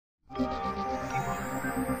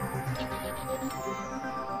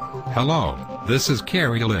Hello, this is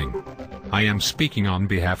Carrie Ling. I am speaking on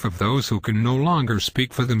behalf of those who can no longer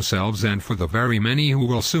speak for themselves and for the very many who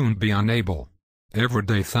will soon be unable. Every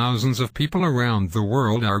day thousands of people around the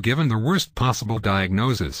world are given the worst possible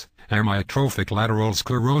diagnosis, amyotrophic lateral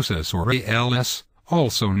sclerosis or ALS,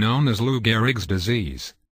 also known as Lou Gehrig's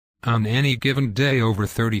disease. On any given day over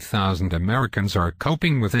 30,000 Americans are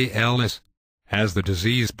coping with ALS. As the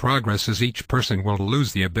disease progresses, each person will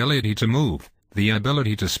lose the ability to move, the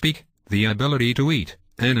ability to speak, the ability to eat,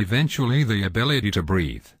 and eventually the ability to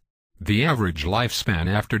breathe. The average lifespan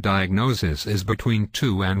after diagnosis is between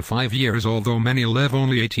 2 and 5 years, although many live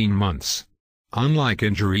only 18 months. Unlike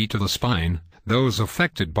injury to the spine, those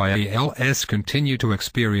affected by ALS continue to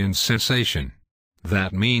experience sensation.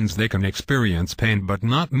 That means they can experience pain but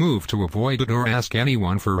not move to avoid it or ask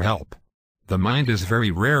anyone for help. The mind is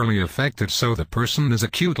very rarely affected, so the person is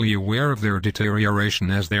acutely aware of their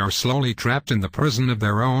deterioration as they are slowly trapped in the prison of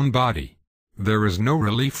their own body. There is no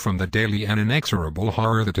relief from the daily and inexorable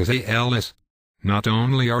horror that is ALS. Not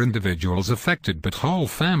only are individuals affected, but whole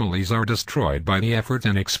families are destroyed by the effort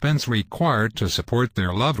and expense required to support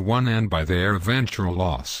their loved one and by their eventual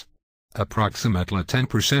loss. Approximately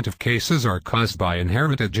 10% of cases are caused by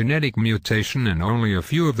inherited genetic mutation, and only a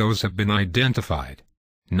few of those have been identified.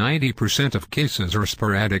 90% of cases are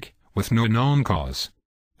sporadic, with no known cause.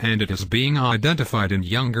 And it is being identified in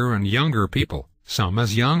younger and younger people, some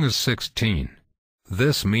as young as 16.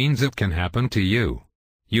 This means it can happen to you.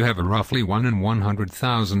 You have a roughly 1 in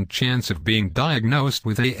 100,000 chance of being diagnosed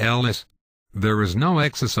with ALS. There is no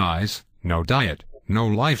exercise, no diet, no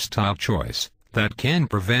lifestyle choice that can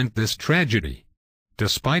prevent this tragedy.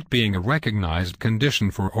 Despite being a recognized condition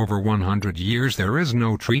for over 100 years, there is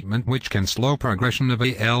no treatment which can slow progression of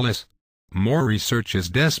ALS. More research is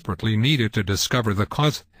desperately needed to discover the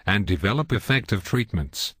cause and develop effective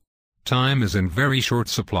treatments. Time is in very short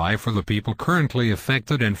supply for the people currently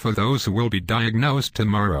affected and for those who will be diagnosed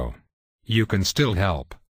tomorrow. You can still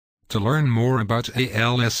help. To learn more about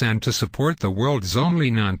ALS and to support the world's only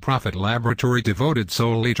non-profit laboratory devoted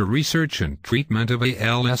solely to research and treatment of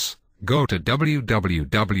ALS, go to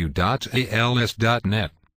www.als.net.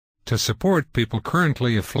 To support people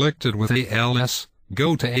currently afflicted with ALS,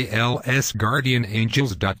 go to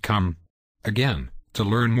alsguardianangels.com. Again, to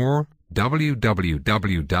learn more, www.als.net.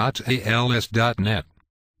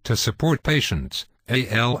 To support patients,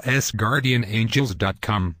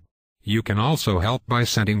 alsguardianangels.com. You can also help by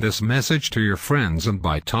sending this message to your friends and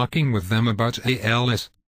by talking with them about ALS.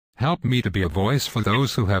 Help me to be a voice for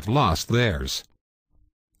those who have lost theirs.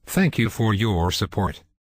 Thank you for your support.